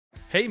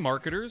Hey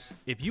marketers,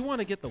 if you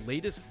want to get the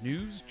latest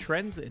news,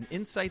 trends, and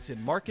insights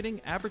in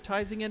marketing,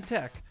 advertising, and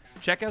tech,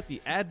 check out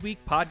the Adweek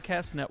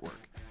Podcast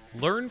Network.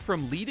 Learn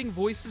from leading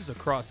voices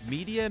across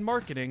media and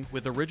marketing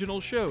with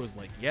original shows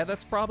like Yeah,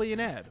 That's Probably an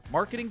Ad,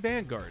 Marketing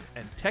Vanguard,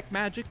 and Tech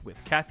Magic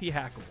with Kathy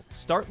Hackle.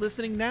 Start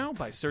listening now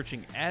by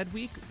searching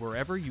Adweek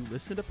wherever you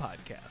listen to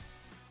podcasts.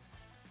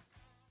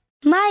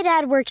 My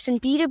dad works in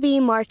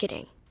B2B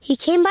marketing. He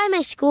came by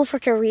my school for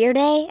career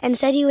day and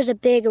said he was a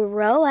big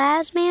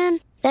ROAS man.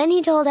 Then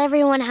he told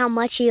everyone how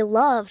much he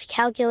loved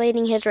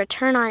calculating his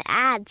return on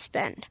ad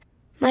spend.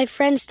 My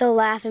friends still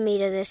laugh at me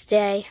to this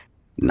day.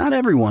 Not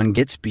everyone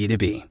gets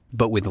B2B,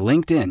 but with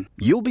LinkedIn,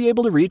 you'll be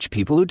able to reach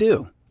people who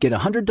do. Get a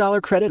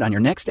 $100 credit on your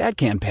next ad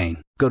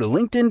campaign. Go to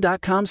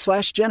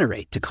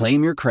linkedin.com/generate to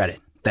claim your credit.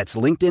 That's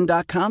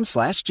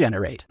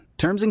linkedin.com/generate.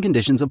 Terms and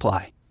conditions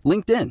apply.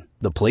 LinkedIn,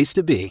 the place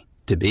to be.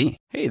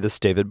 Hey, this is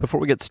David. Before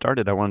we get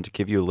started, I wanted to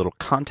give you a little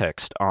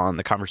context on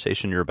the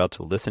conversation you're about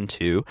to listen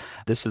to.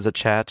 This is a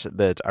chat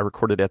that I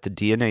recorded at the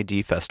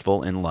D&AD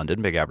Festival in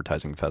London, big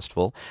advertising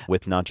festival,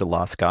 with Nadja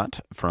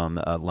Lascott from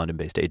a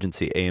London-based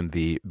agency,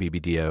 AMV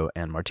BBDO,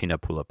 and Martina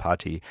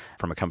Pulapati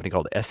from a company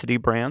called Essity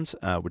Brands,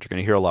 which you're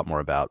going to hear a lot more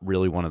about.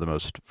 Really one of the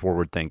most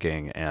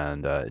forward-thinking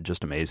and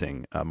just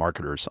amazing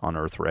marketers on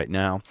earth right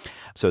now.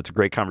 So it's a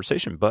great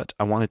conversation, but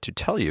I wanted to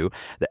tell you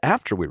that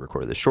after we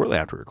recorded this, shortly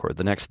after we recorded,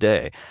 the next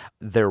day,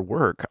 their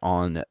work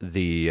on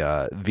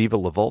the Viva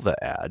La Vulva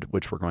ad,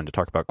 which we're going to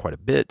talk about quite a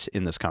bit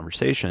in this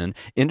conversation,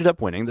 ended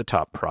up winning the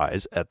top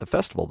prize at the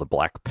festival, the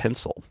Black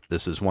Pencil.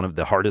 This is one of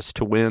the hardest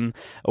to win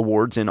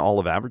awards in all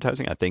of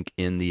advertising. I think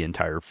in the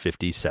entire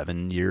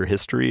 57-year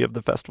history of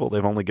the festival,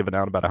 they've only given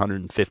out about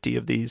 150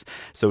 of these.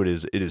 So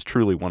it is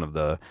truly one of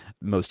the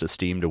most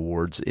esteemed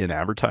awards in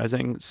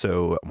advertising.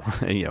 So,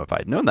 if I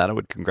had known that, I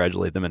would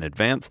congratulate them in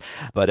advance.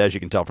 But as you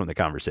can tell from the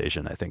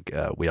conversation, I think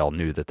we all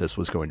knew that this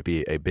was going to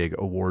be a big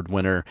award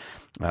winner.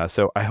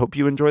 So I hope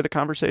you enjoy the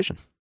conversation.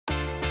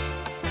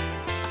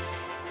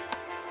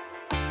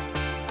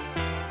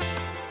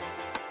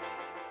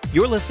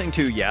 You're listening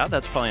to Yeah,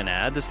 That's Probably an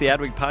Ad. This is the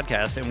Adweek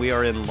Podcast, and we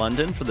are in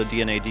London for the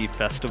D&AD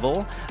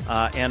Festival.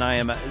 And I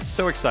am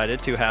so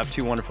excited to have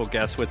two wonderful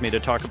guests with me to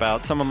talk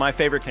about some of my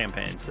favorite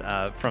campaigns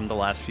from the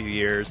last few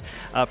years.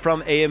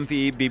 From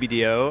AMV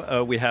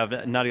BBDO, we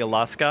have Nadia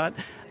Lascott,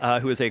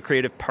 who is a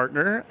creative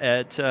partner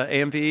at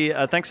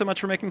AMV. Thanks so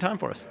much for making time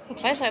for us. It's a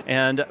pleasure.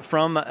 And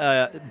from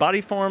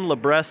Bodyform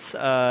Libresse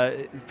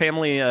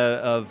family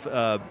of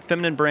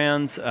feminine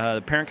brands,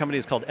 the parent company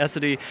is called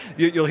Essity.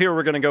 You'll hear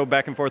we're going to go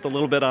back and forth a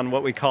little bit on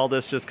what we call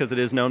this, just because it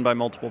is known by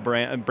multiple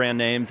brand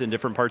names in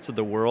different parts of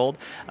the world.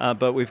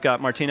 But we've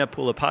got Martina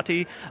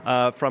Pulapati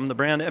from the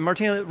brand. And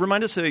Martina,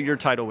 remind us of your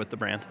title with the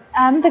brand.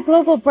 I'm the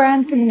Global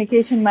Brand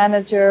Communication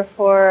Manager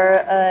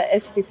for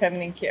Essity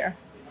Feminine Care.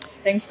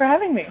 Thanks for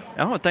having me.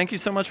 Oh, thank you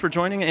so much for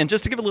joining. And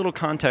just to give a little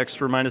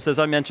context, remind us, as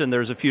I mentioned,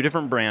 there's a few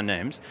different brand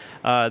names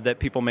that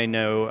people may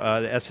know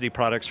the Essity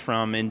products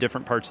from in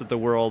different parts of the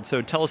world.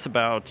 So tell us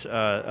about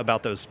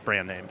those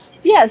brand names.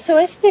 Yeah, so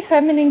Essity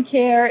Feminine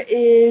Care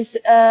is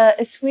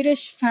a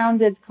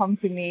Swedish-founded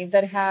company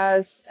that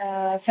has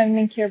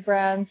feminine care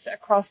brands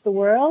across the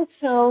world.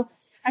 So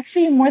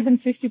actually more than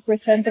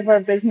 50% of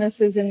our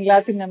business is in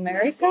Latin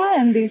America,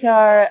 and these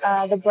are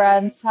the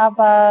brands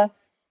Saba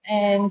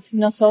and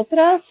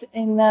Nosotras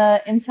in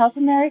South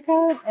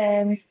America,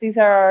 and these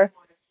are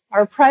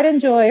our pride and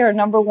joy, our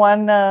number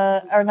one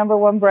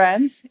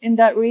brands in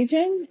that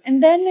region.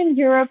 And then in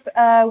Europe,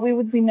 we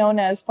would be known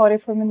as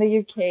Bodyform in the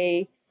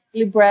UK,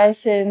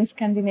 Libresse in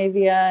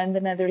Scandinavia and the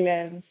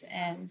Netherlands,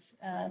 and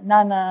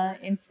Nana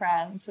in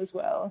France as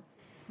well.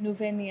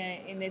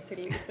 Nuvenia in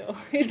Italy. So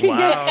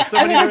wow,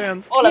 so many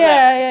brands. All of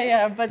that.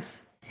 Yeah. But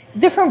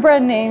different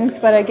brand names,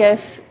 but I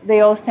guess they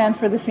all stand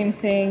for the same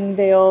thing.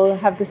 They all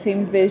have the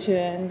same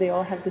vision. They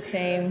all have the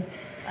same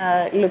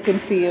look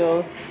and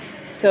feel.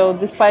 So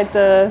despite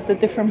the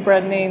different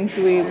brand names,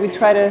 we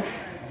try to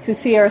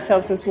see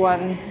ourselves as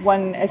one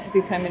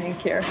Essity Feminine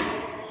Care.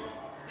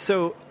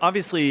 So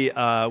obviously,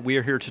 we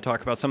are here to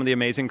talk about some of the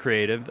amazing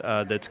creative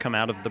that's come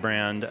out of the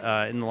brand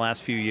in the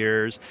last few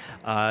years.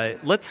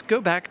 Let's go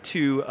back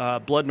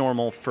to Blood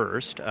Normal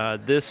first.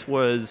 This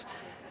was...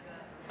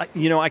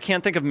 I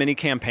can't think of many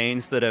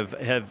campaigns that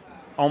have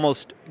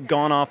almost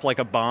gone off like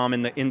a bomb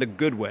in the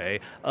good way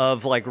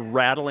of like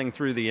rattling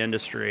through the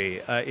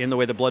industry in the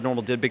way that Blood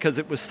Normal did, because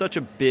it was such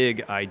a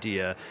big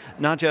idea.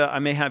 Nadja, I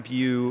may have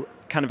you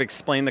kind of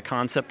explain the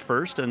concept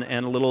first and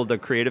a little of the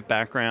creative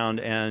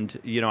background, and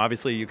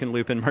obviously you can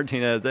loop in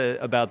Martina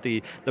about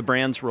the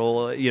brand's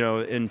role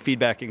in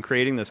feedback in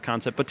creating this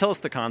concept. But tell us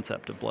the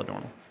concept of Blood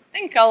Normal. I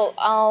think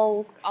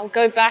I'll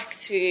go back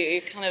to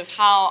kind of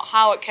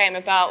how it came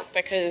about,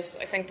 because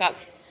I think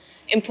that's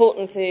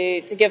important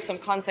to give some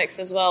context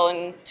as well.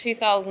 In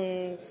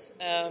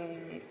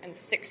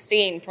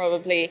 2016,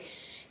 probably,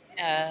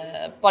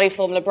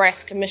 Bodyform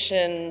Libresse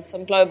commissioned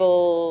some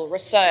global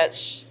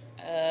research,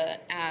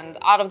 and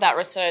out of that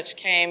research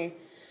came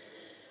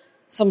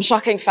some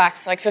shocking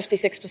facts, like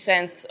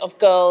 56% of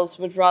girls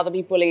would rather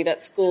be bullied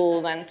at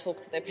school than talk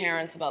to their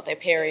parents about their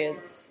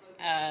periods.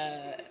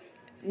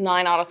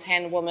 9 out of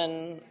 10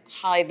 women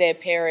hide their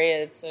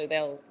periods. So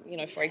they'll,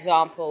 for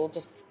example,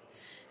 just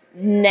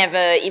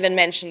never even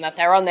mention that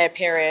they're on their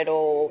period,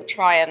 or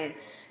try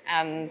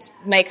and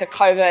make a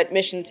covert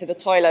mission to the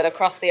toilet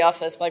across the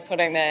office by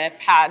putting their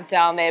pad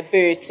down their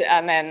boot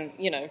and then,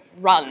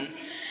 run.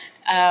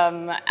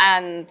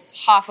 And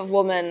half of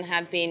women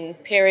had been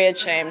period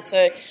shamed.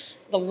 So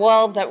the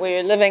world that we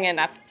were living in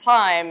at the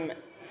time,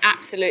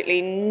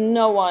 absolutely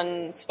no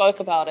one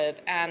spoke about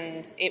it,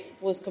 and it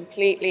was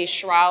completely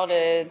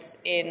shrouded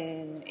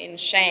in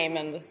shame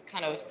and this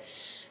kind of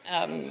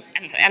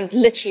and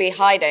literally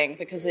hiding,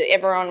 because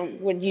everyone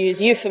would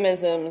use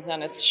euphemisms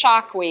and it's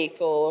Shark Week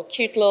or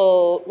cute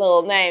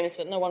little names,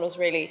 but no one was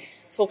really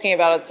talking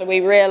about it. So we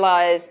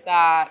realized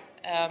that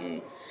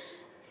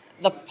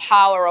the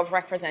power of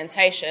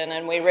representation,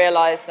 and we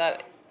realized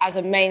that as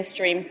a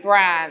mainstream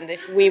brand,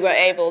 if we were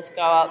able to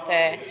go out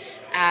there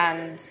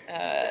and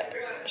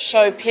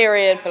show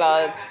period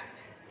blood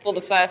for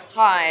the first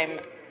time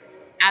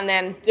and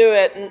then do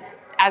it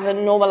as a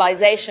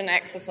normalization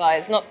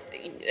exercise,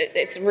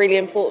 it's really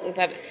important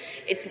that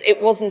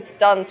it wasn't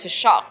done to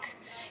shock.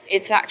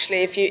 It's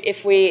actually,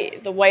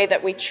 the way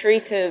that we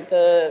treated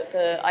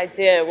the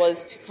idea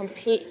was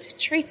to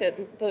treat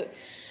it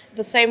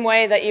the same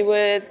way that you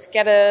would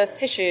get a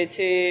tissue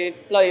to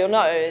blow your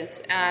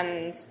nose,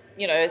 and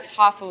it's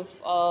half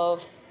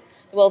of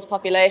the world's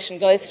population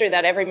goes through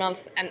that every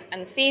month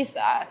and sees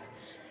that.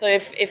 So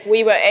if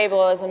we were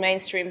able as a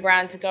mainstream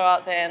brand to go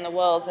out there in the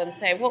world and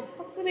say, well,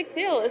 what's the big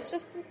deal? It's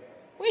just,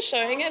 we're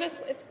showing it,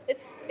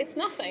 it's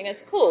nothing,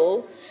 it's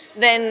cool,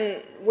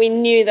 then we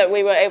knew that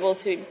we were able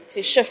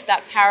to shift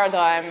that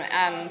paradigm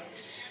and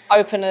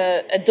open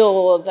a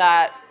door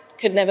that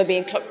could never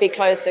be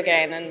closed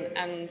again.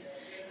 And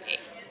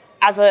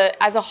as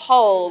a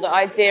whole, the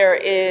idea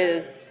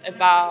is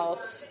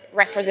about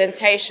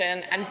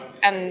representation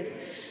and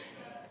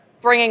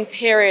bringing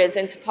periods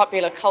into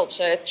popular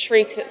culture,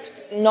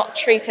 not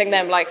treating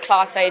them like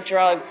Class A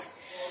drugs.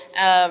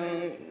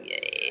 There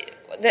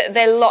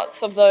are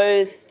lots of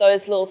those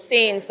little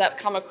scenes that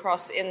come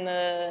across in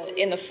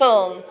the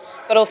film,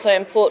 but also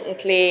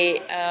importantly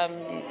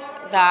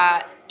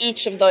that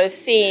each of those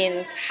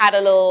scenes had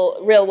a little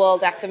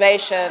real-world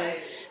activation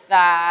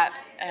that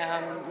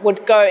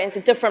would go into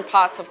different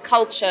parts of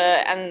culture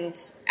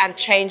and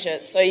change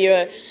it. So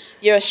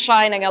you're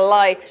shining a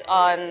light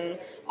on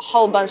a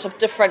whole bunch of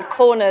different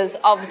corners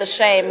of the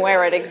shame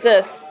where it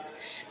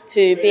exists,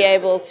 to be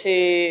able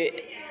to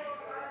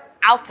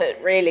out it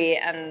really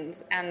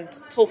and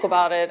talk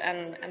about it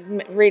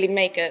and really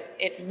make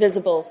it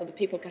visible so that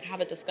people could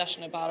have a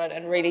discussion about it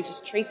and really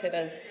just treat it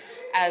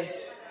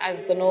as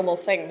the normal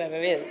thing that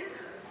it is.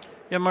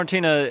 Yeah,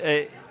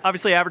 Martina,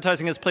 obviously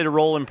advertising has played a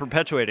role in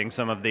perpetuating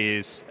some of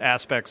these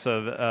aspects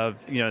of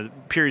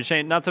period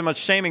shame. Not so much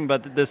shaming,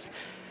 but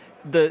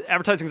the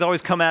advertising's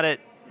always come at it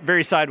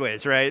very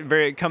sideways,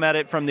 right? Come at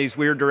it from these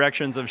weird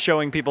directions of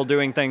showing people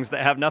doing things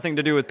that have nothing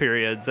to do with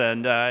periods,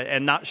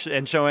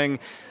 and showing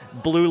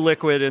blue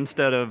liquid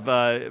instead of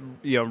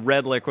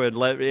red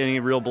liquid, any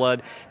real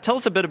blood. Tell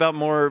us a bit about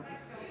more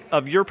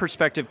of your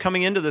perspective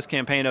coming into this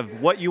campaign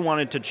of what you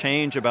wanted to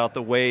change about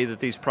the way that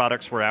these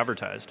products were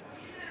advertised.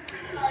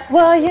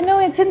 Well,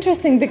 it's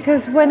interesting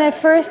because when I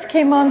first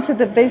came onto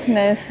the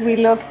business, we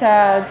looked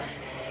at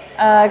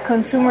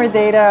consumer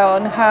data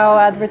on how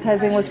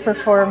advertising was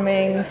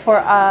performing for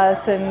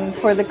us and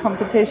for the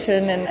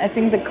competition. And I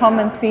think the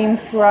common theme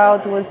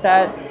throughout was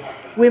that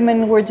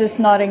women were just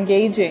not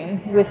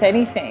engaging with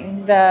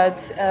anything that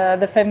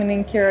the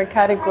feminine care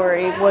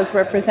category was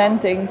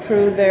representing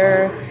through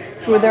their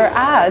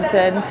ads.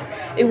 And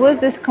it was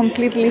this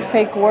completely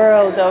fake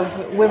world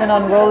of women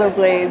on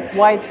rollerblades,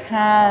 white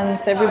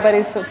pants,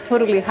 everybody's so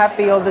totally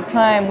happy all the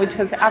time, which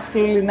has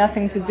absolutely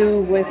nothing to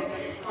do with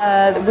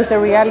the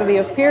reality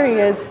of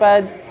periods.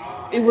 But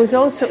it was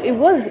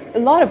a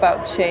lot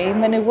about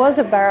shame, and it was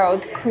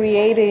about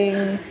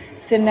creating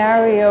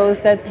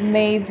scenarios that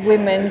made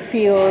women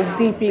feel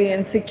deeply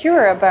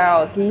insecure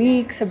about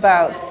leaks,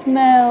 about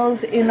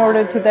smells, in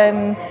order to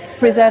then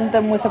present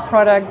them with a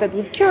product that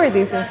would cure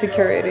these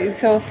insecurities.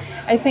 So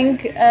I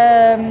think,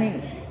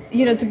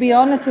 to be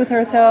honest with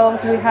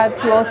ourselves, we had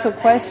to also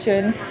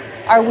question,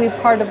 are we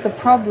part of the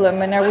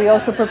problem, and are we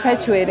also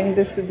perpetuating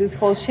this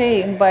whole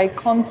shame by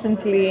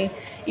constantly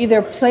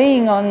either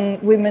playing on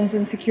women's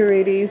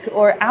insecurities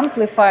or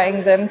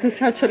amplifying them to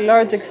such a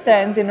large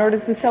extent in order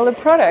to sell a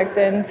product?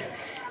 And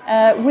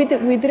we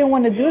didn't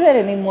want to do that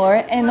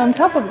anymore. And on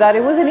top of that,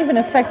 it wasn't even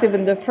effective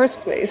in the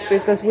first place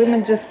because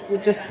women just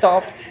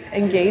stopped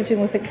engaging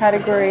with the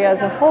category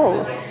as a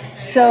whole.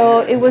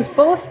 So it was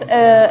both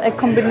a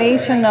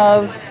combination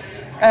of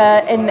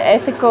an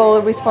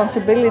ethical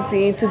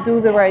responsibility to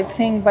do the right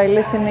thing by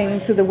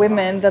listening to the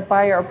women that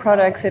buy our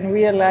products and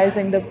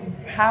realizing the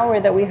power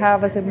that we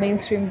have as a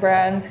mainstream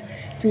brand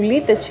to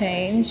lead the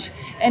change.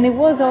 And it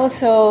was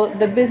also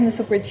the business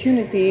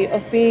opportunity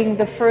of being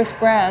the first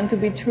brand to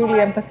be truly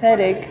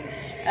empathetic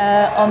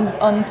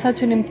on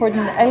such an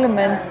important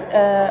element,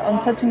 on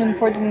such an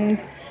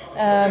important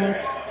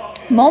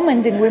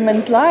moment in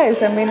women's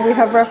lives. I mean, we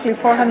have roughly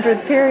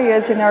 400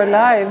 periods in our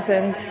lives,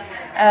 and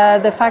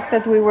the fact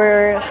that we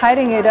were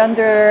hiding it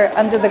under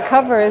the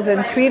covers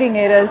and treating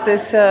it as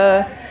this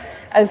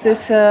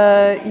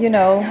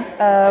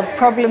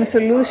problem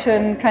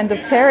solution kind of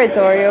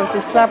territory of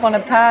just slap on a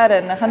pad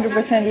and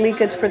 100%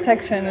 leakage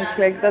protection. It's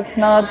like that's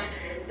not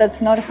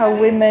how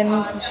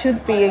women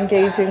should be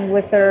engaging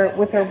with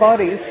their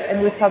bodies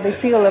and with how they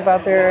feel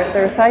about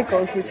their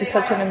cycles, which is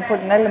such an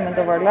important element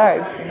of our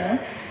lives, you know.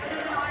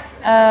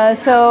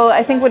 So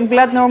I think when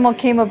Blood Normal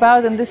came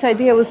about, and this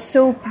idea was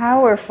so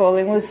powerful,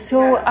 it was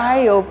so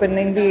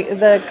eye-opening,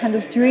 the kind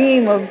of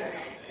dream of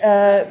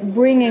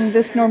bringing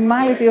this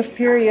normality of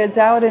periods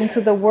out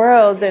into the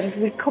world, and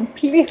we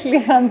completely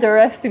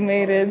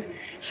underestimated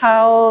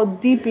how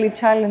deeply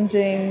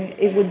challenging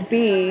it would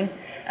be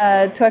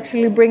to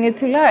actually bring it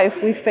to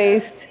life. We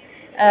faced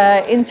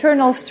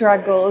internal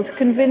struggles,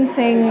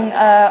 convincing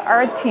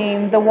our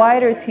team, the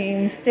wider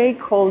team,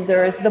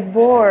 stakeholders, the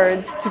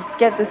board to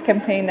get this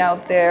campaign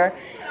out there.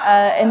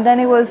 And then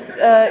it was,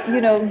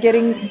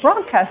 getting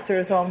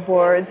broadcasters on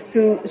board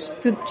to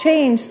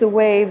change the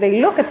way they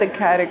look at the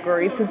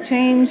category, to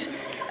change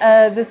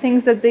the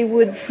things that they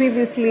would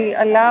previously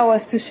allow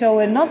us to show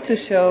and not to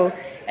show.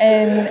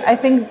 And I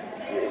think,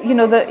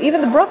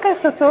 even the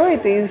broadcast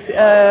authorities,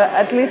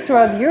 at least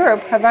throughout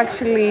Europe, have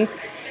actually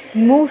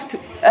moved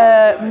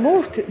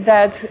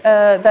that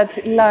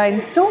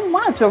line so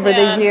much over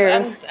the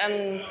years.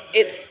 And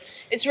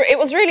it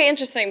was really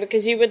interesting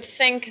because you would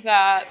think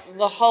that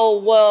the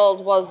whole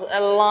world was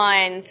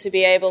aligned to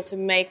be able to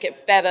make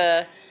it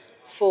better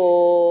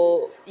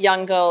for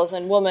young girls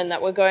and women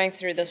that were going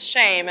through this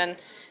shame. And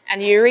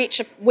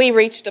we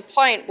reached a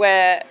point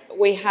where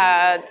we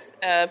had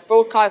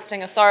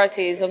broadcasting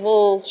authorities of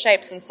all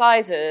shapes and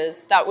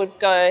sizes that would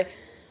go,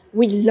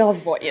 "We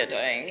love what you're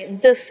doing.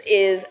 This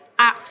is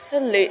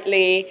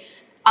absolutely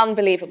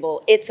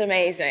unbelievable. It's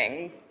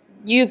amazing.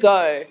 You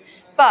go.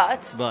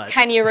 But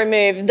can you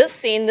remove this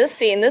scene, this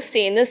scene, this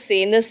scene, this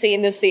scene, this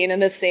scene, this scene,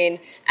 and this scene,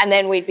 and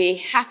then we'd be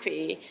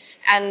happy."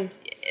 And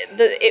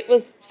it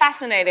was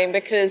fascinating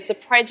because the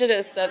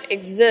prejudice that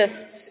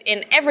exists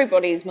in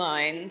everybody's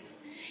minds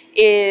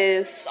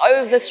is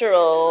so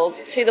visceral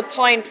to the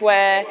point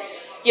where,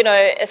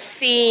 a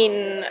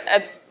scene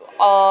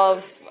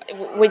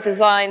we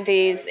designed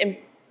these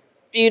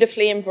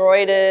beautifully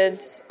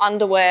embroidered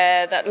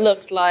underwear that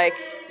looked like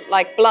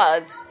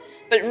blood,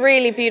 but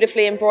really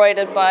beautifully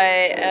embroidered by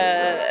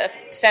a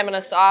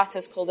feminist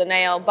artist called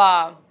Anaïs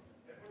Albar.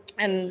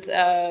 And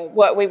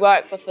we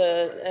worked with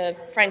a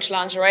French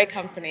lingerie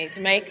company to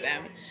make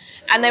them.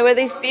 And they were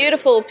these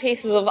beautiful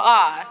pieces of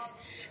art.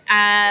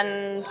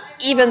 And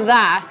even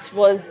that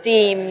was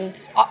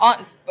deemed,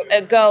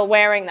 a girl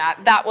wearing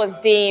that was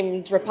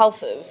deemed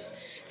repulsive.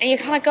 And you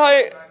kind of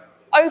go,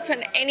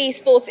 open any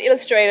Sports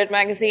Illustrated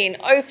magazine,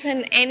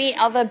 open any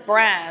other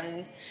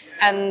brand,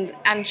 and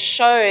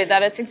show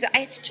that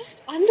it's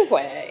just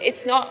underwear.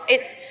 It's not.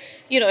 It's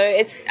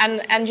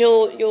and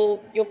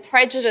your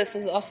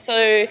prejudices are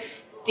so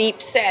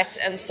deep set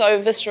and so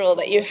visceral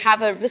that you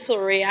have a visceral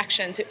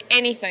reaction to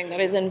anything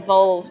that is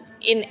involved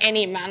in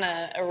any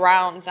manner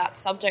around that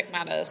subject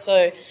matter.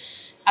 So,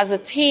 as a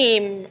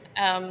team,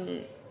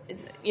 our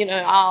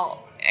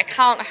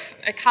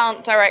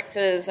account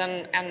directors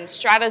and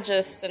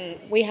strategists,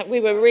 and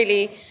we were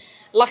really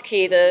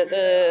lucky.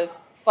 The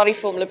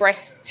Bodyform Le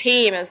Brest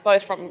team, is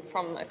both from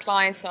a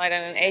client side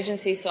and an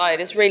agency side,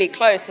 is really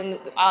close. And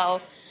our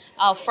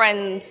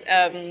friend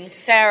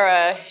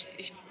Sarah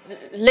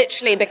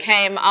literally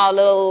became our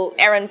little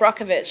Erin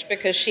Brockovich,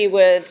 because she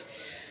would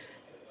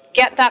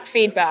get that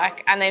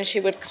feedback and then she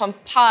would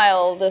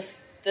compile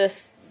this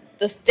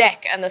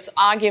deck and this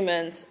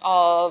argument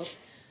of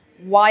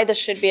why this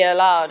should be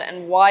allowed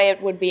and why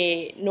it would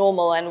be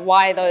normal and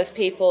why those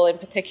people in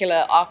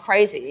particular are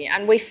crazy.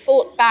 And we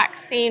fought back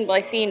scene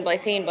by scene by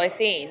scene by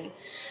scene.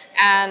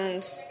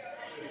 And,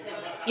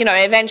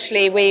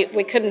 eventually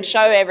we couldn't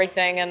show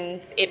everything,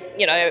 and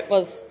it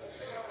was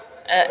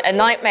a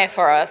nightmare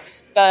for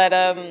us. But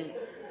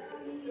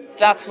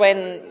that's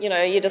when,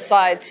 you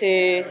decide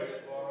to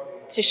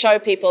show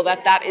people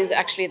that is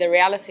actually the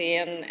reality,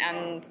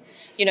 and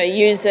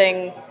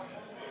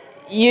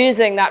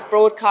using that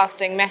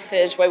broadcasting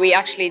message where we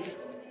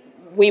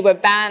were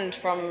banned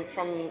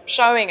from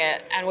showing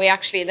it, and we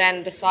actually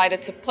then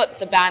decided to put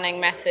the banning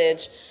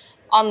message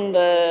on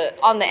the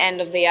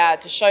end of the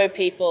ad to show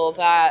people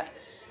that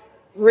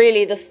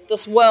really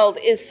this world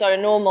is so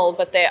normal,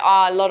 but there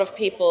are a lot of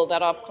people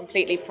that are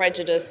completely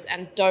prejudiced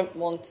and don't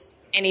want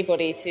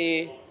anybody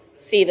to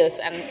see this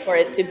and for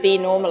it to be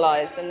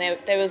normalized. And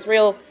there was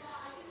real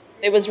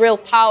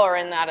power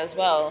in that as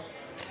well.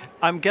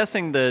 I'm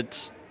guessing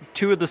that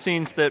two of the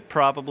scenes that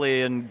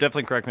probably, and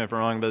definitely correct me if I'm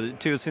wrong, but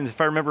two of the scenes, if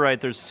I remember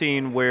right, there's a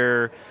scene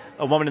where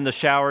a woman in the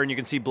shower and you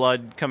can see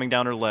blood coming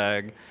down her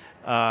leg.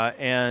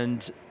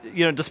 And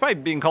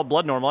despite being called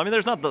Blood Normal, I mean,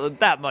 there's not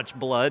that much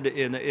blood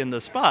in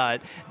the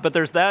spot, but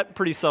there's that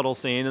pretty subtle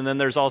scene, and then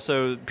there's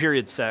also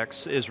period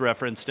sex is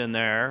referenced in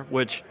there,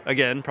 which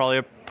again, probably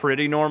a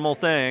pretty normal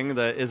thing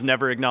that is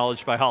never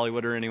acknowledged by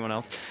Hollywood or anyone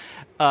else.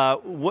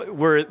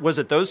 Was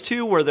it those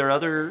two? Were there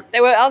other?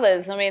 There were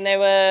others. I mean, there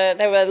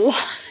were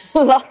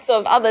lots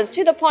of others,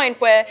 to the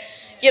point where,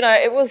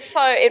 it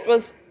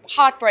was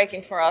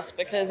heartbreaking for us,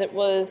 because it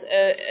was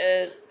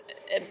a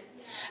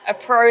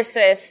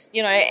process.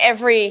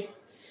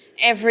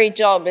 Every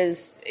job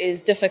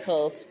is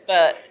difficult,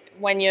 but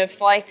when you're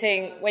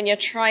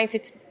trying to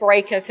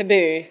break a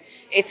taboo,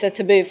 it's a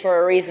taboo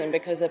for a reason,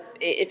 because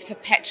it's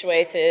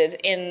perpetuated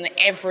in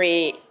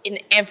every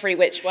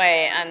which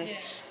way, and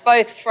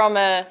both from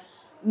a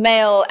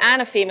male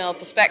and a female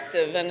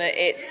perspective, and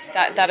it's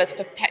that is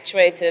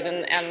perpetuated,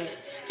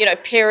 and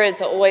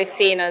periods are always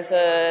seen as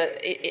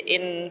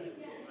in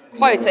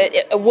quotes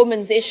a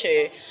woman's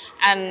issue,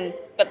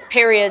 but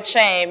period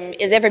shame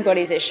is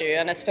everybody's issue,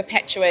 and it's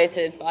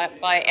perpetuated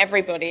by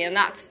everybody, and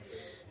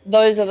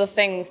those are the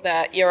things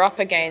that you're up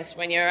against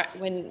when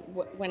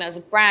as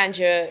a brand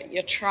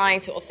you're trying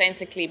to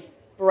authentically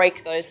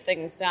break those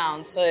things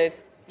down. So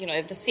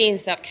the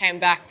scenes that came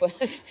back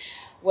with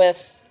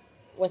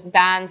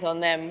bands on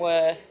them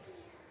were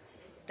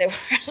a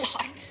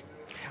lot.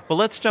 Well,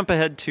 let's jump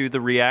ahead to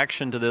the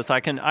reaction to this. I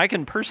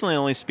can personally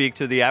only speak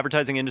to the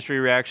advertising industry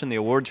reaction, the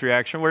awards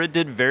reaction, where it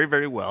did very,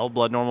 very well.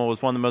 Blood Normal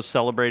was one of the most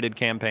celebrated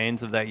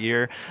campaigns of that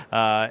year.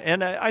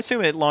 And I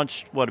assume it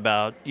launched,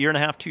 about a year and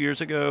a half, 2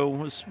 years ago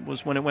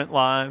was when it went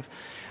live.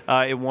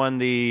 It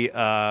won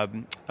I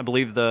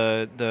believe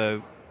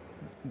the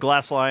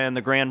Glass Lion,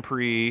 the Grand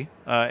Prix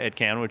at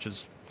Cannes, which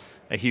is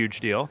a huge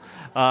deal.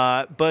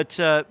 But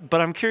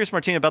I'm curious,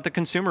 Martina, about the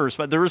consumer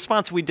response, the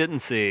response we didn't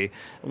see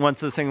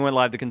once this thing went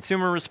live, the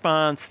consumer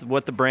response,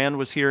 what the brand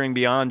was hearing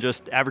beyond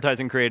just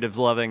advertising creatives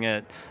loving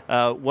it.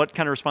 What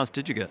kind of response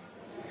did you get?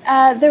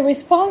 The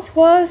response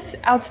was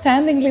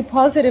outstandingly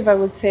positive, I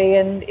would say,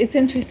 and it's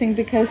interesting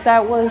because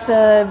that was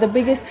the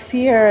biggest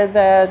fear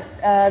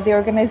that the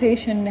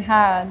organization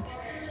had,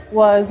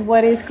 was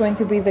what is going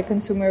to be the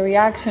consumer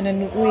reaction,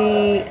 and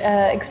we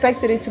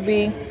expected it to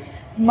be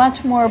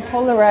much more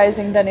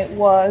polarizing than it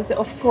was.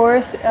 Of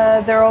course,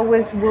 there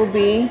always will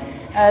be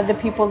the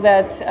people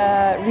that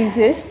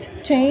resist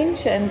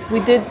change, and we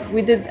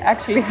did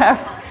actually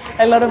have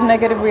a lot of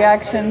negative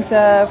reactions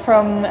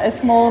from a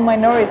small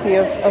minority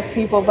of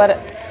people, but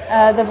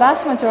the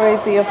vast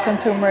majority of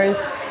consumers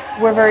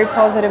were very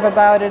positive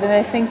about it. And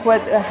I think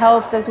what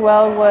helped as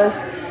well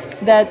was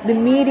that the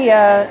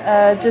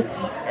media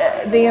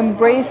they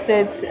embraced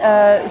it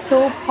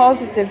so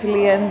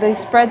positively, and they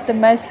spread the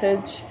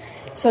message,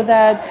 so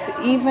that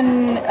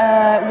even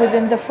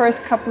within the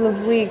first couple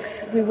of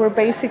weeks, we were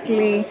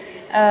basically,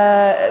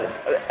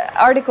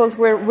 articles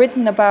were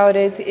written about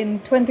it in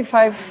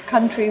 25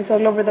 countries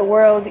all over the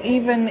world,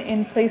 even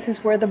in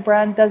places where the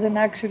brand doesn't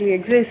actually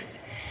exist.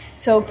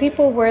 So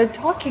people were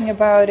talking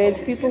about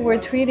it, people were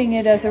treating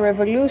it as a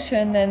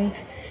revolution, and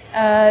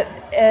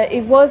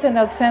it was an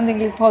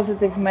outstandingly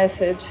positive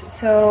message.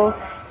 So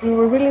we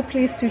were really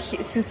pleased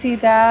to see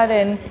that,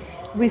 and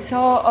we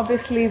saw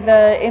obviously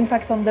the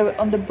impact on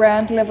the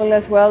brand level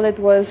as well. It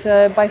was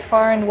by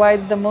far and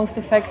wide the most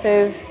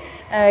effective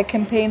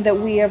campaign that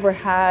we ever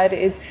had.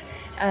 It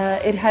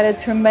had a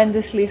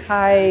tremendously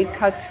high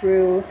cut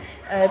through.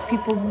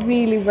 People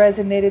really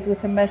resonated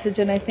with the message,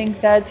 and I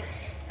think that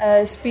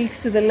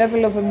speaks to the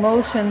level of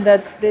emotion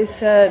that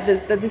this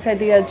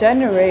idea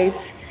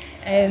generates.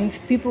 And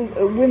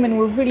women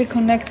were really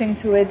connecting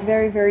to it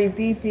very, very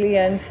deeply,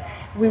 and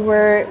we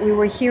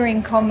were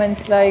hearing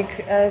comments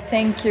like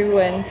 "thank you,"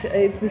 and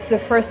this is the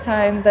first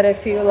time that I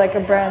feel like a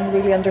brand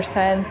really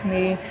understands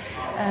me.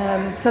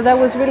 So that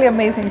was really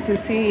amazing to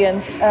see,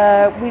 and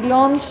we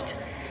launched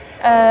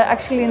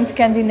actually in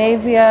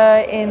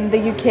Scandinavia, in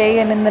the UK,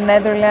 and in the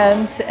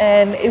Netherlands,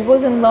 and it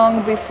wasn't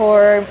long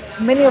before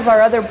many of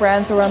our other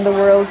brands around the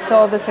world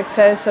saw the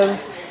success of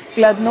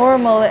Blood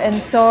Normal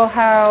and saw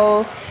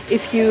how,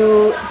 if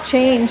you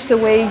change the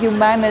way you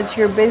manage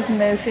your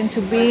business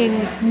into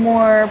being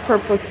more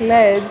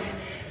purpose-led,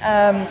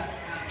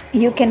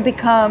 you can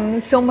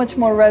become so much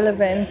more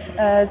relevant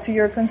to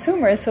your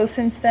consumers. So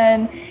since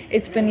then,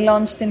 it's been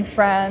launched in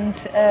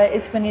France,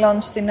 it's been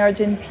launched in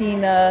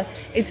Argentina,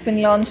 it's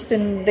been launched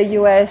in the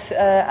US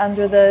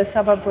under the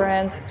Saba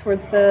brand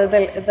towards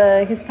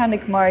the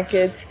Hispanic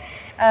market.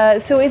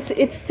 So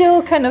it's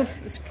still kind of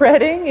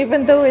spreading,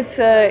 even though it's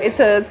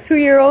a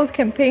 2-year-old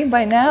campaign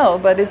by now,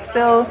 but it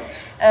still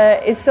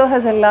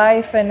has a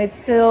life, and it's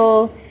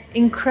still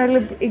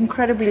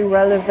incredibly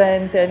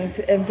relevant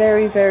and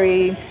very,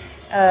 very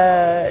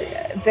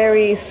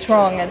very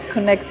strong at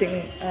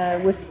connecting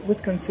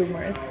with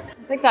consumers.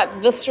 I think that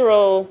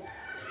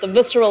the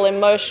visceral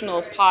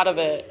emotional part of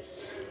it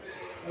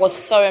was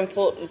so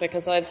important,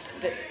 because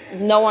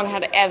no one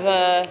had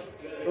ever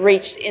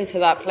reached into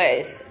that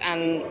place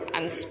and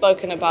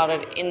spoken about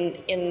it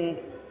in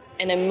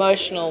an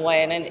emotional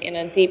way and in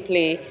a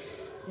deeply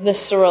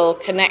visceral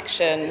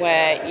connection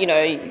where, you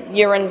know,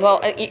 you're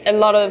involved. A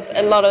lot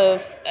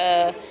of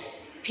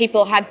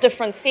people had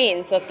different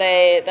scenes that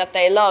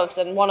they loved,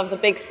 and one of the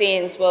big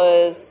scenes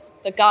was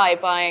the guy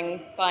buying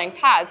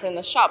pads in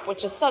the shop,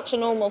 which is such a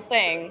normal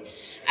thing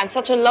and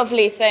such a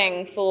lovely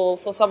thing for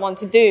someone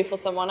to do for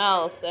someone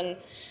else,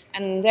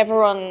 and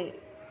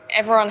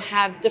everyone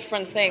had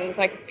different things,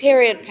 like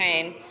period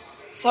pain.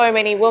 So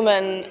many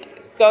women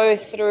go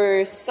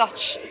through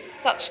such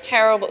a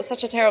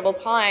terrible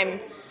time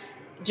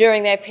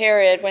during their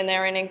period when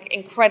they're in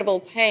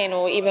incredible pain,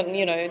 or even,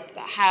 you know,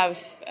 have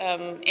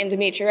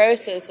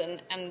endometriosis,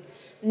 and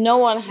no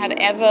one had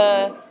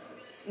ever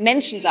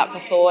mentioned that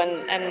before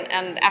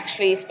and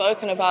actually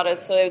spoken about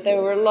it. So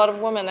there were a lot of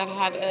women that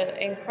had an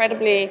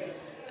incredibly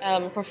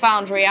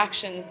profound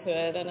reaction to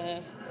it,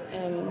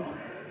 and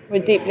we're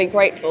deeply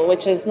grateful,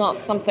 which is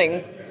not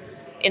something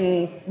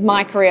in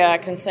my career I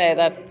can say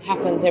that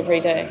happens every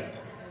day.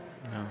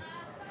 Yeah.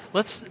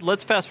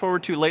 Let's fast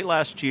forward to late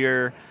last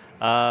year.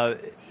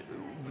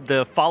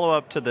 The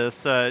follow-up to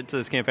this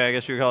campaign, I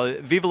guess you would call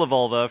it, Viva la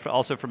Vulva,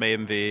 also from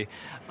AMV,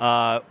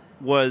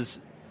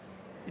 was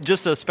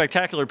just a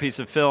spectacular piece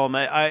of film.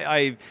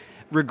 I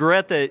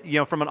regret that, you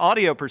know, from an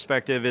audio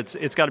perspective,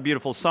 it's got a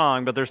beautiful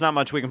song, but there's not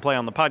much we can play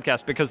on the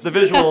podcast because the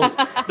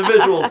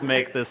visuals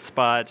make this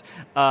spot.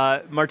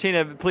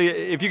 Martina, please,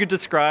 if you could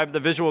describe the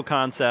visual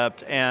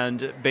concept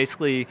and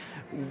basically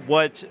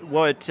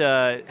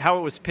how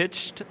it was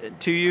pitched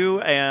to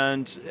you,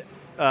 and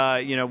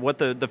you know, what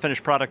the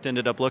finished product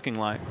ended up looking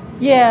like.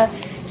 Yeah,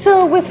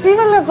 so with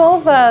Viva la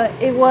Vulva,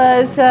 it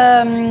was,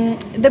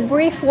 the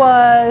brief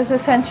was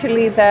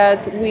essentially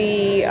that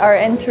we are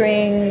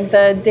entering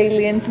the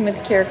daily intimate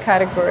care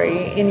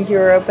category in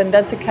Europe, and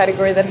that's a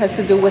category that has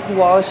to do with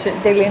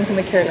daily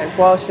intimate care, like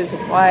washes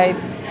and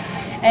wipes.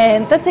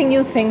 And that's a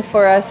new thing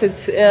for us.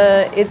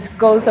 It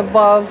goes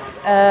above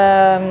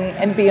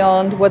and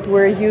beyond what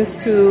we're used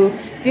to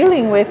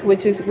dealing with,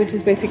 which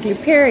is basically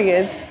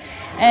periods.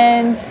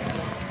 And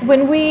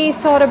when we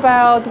thought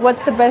about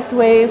what's the best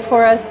way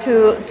for us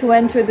to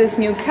enter this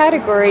new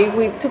category,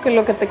 we took a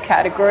look at the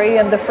category,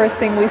 and the first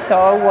thing we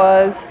saw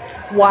was,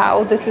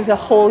 wow, this is a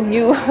whole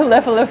new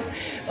level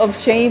of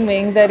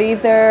shaming that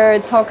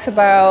either talks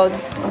about,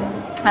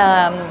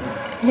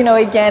 you know,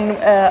 again,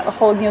 a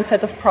whole new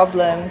set of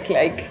problems,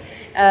 like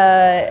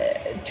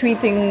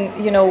treating,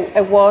 you know,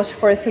 a wash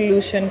for a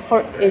solution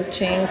for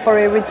itching, for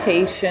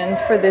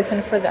irritations, for this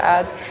and for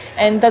that.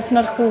 And that's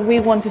not who we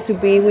wanted to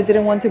be. We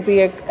didn't want to be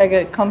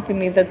a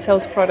company that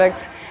sells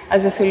products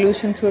as a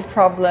solution to a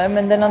problem.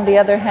 And then on the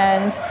other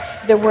hand,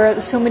 there were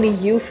so many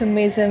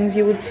euphemisms.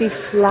 You would see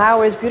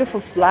flowers, beautiful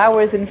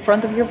flowers in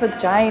front of your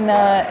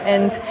vagina,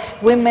 and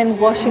women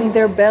washing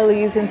their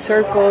bellies in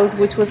circles,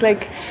 which was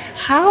like,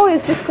 how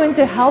is this going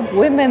to help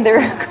women?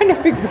 They're going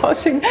to be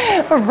washing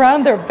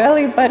around their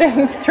belly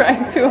buttons,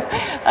 trying to,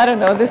 I don't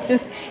know,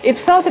 it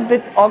felt a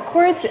bit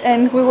awkward,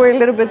 and we were a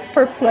little bit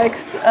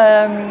perplexed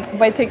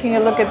by taking a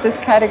look at this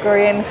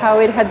category and how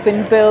it had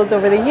been built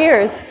over the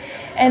years.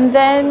 And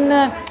then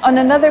on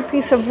another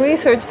piece of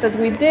research that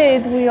we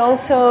did, we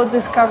also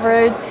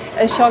discovered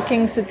a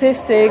shocking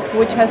statistic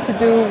which has to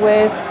do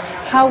with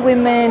how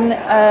women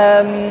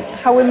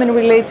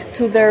relate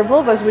to their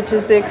vulvas, which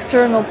is the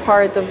external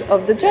part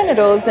of the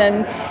genitals.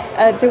 And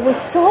there was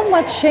so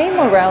much shame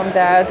around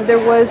that.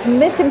 There was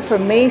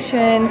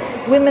misinformation.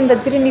 Women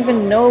that didn't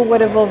even know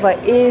what a vulva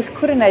is,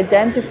 couldn't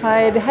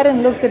identify it,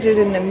 hadn't looked at it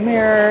in the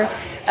mirror.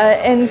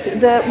 And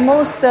the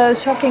most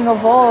shocking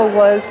of all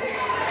was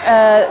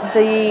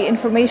the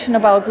information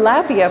about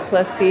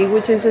labiaplasty,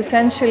 which is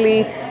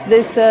essentially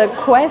this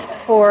quest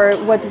for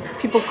what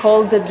people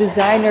call the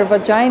designer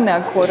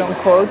vagina, quote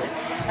unquote,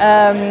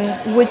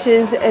 which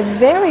is a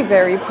very,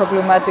 very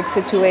problematic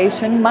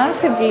situation,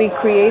 massively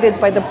created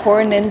by the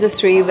porn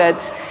industry that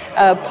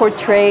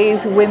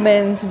portrays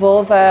women's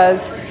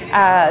vulvas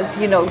as,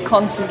 you know,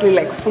 constantly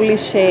like fully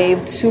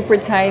shaved, super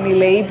tiny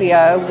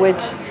labia,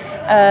 which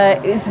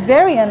it's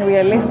very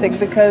unrealistic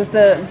because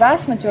the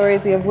vast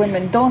majority of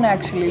women don't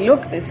actually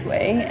look this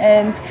way,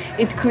 and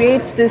it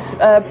creates this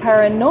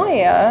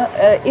paranoia.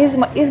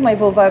 Is my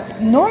vulva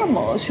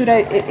normal?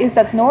 Is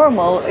that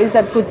normal? Is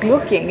that good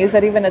looking? Is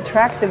that even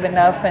attractive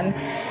enough?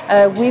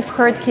 And we've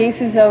heard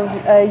cases of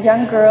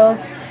young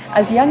girls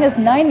as young as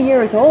 9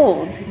 years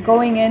old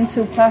going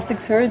into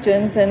plastic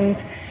surgeons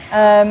and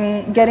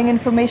getting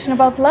information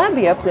about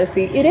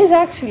labiaplasty. It is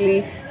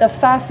actually the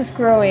fastest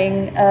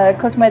growing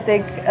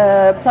cosmetic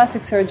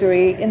plastic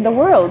surgery in the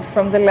world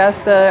from the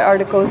last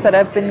articles that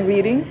I've been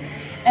reading.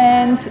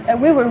 And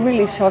we were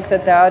really shocked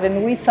at that,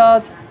 and we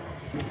thought,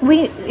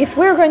 if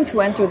we're going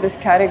to enter this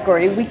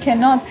category, we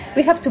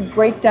have to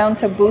break down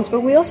taboos, but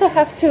we also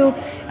have to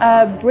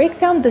break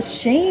down the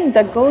shame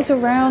that goes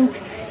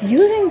around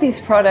using these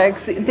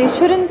products. They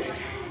shouldn't,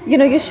 you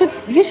know, you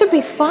should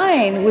be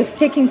fine with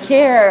taking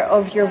care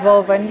of your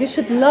vulva, and you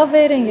should love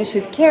it, and you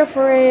should care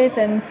for it,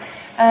 and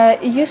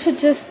you should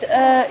just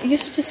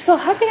feel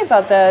happy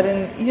about that,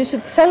 and you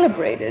should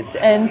celebrate it.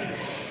 And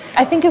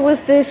I think it was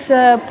this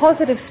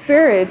positive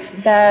spirit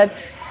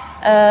that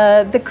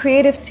the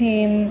creative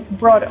team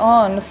brought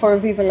on for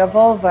Viva la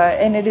Volva,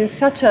 and it is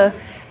such a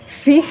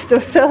feast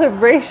of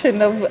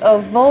celebration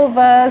of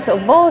vulvas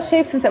of all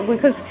shapes and stuff,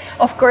 because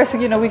of course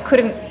we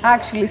couldn't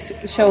actually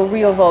show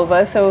real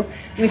vulva, so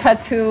we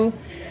had to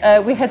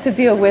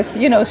deal with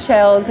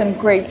shells and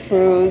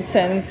grapefruits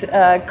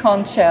and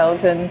conch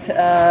shells and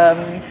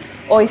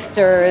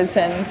oysters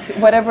and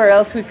whatever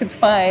else we could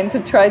find to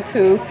try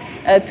to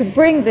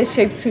bring the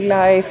shape to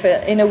life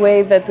in a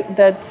way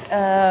that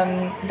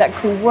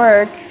could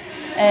work.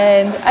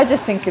 And I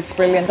just think it's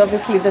brilliant.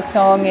 Obviously, the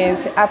song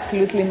is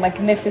absolutely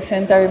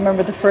magnificent. I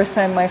remember the first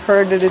time I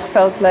heard it, it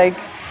felt like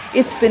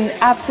it's been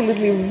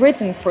absolutely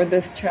written for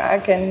this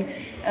track, and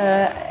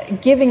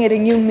giving it a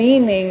new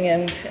meaning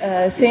and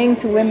saying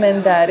to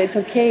women that it's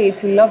okay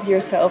to love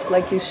yourself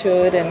like you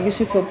should, and you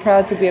should feel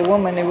proud to be a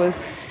woman. It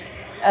was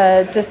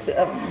just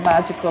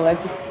magical. I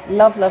just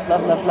love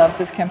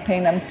this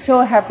campaign. I'm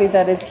so happy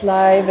that it's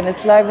live, and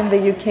it's live in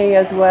the UK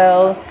as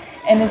well.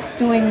 And it's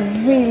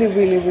doing really,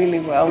 really, really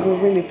well. We're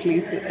really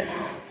pleased with it.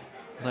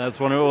 That's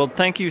wonderful. Well,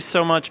 thank you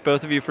so much,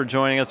 both of you, for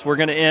joining us. We're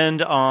going to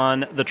end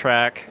on the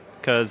track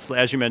because,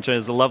 as you mentioned,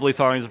 it's a lovely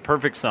song. It's a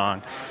perfect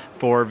song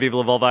for Viva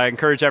la Volva. I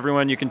encourage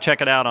everyone, you can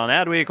check it out on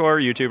Adweek or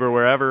YouTube or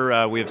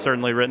wherever. We have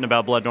certainly written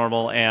about Blood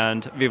Normal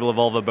and Viva la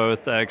Volva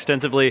both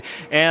extensively,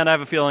 and I have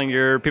a feeling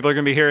people are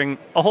going to be hearing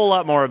a whole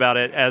lot more about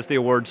it as the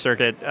award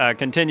circuit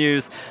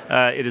continues.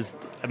 It is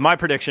my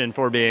prediction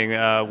for being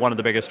one of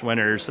the biggest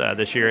winners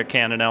this year at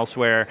Cannes and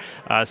elsewhere.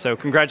 So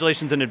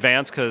congratulations in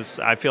advance, because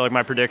I feel like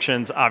my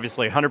prediction's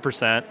obviously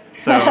 100%.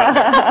 So,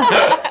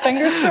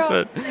 fingers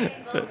crossed.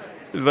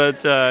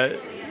 But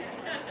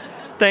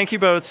thank you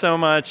both so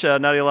much,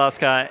 Nadia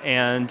Laska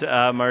and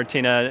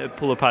Martina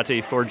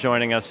Pulapati, for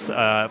joining us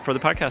for the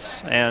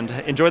podcast. And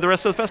enjoy the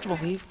rest of the festival.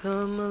 We've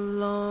come a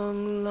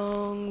long,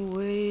 long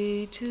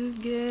way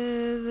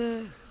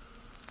together,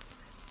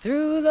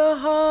 through the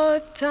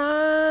hard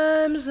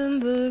times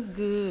and the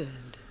good.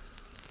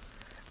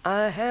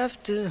 I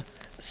have to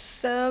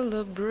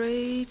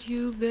celebrate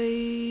you,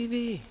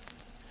 baby.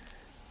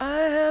 I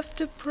have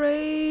to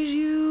praise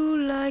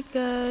you like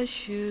I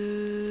should.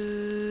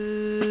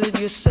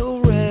 You're so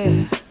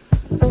rare,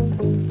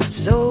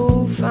 so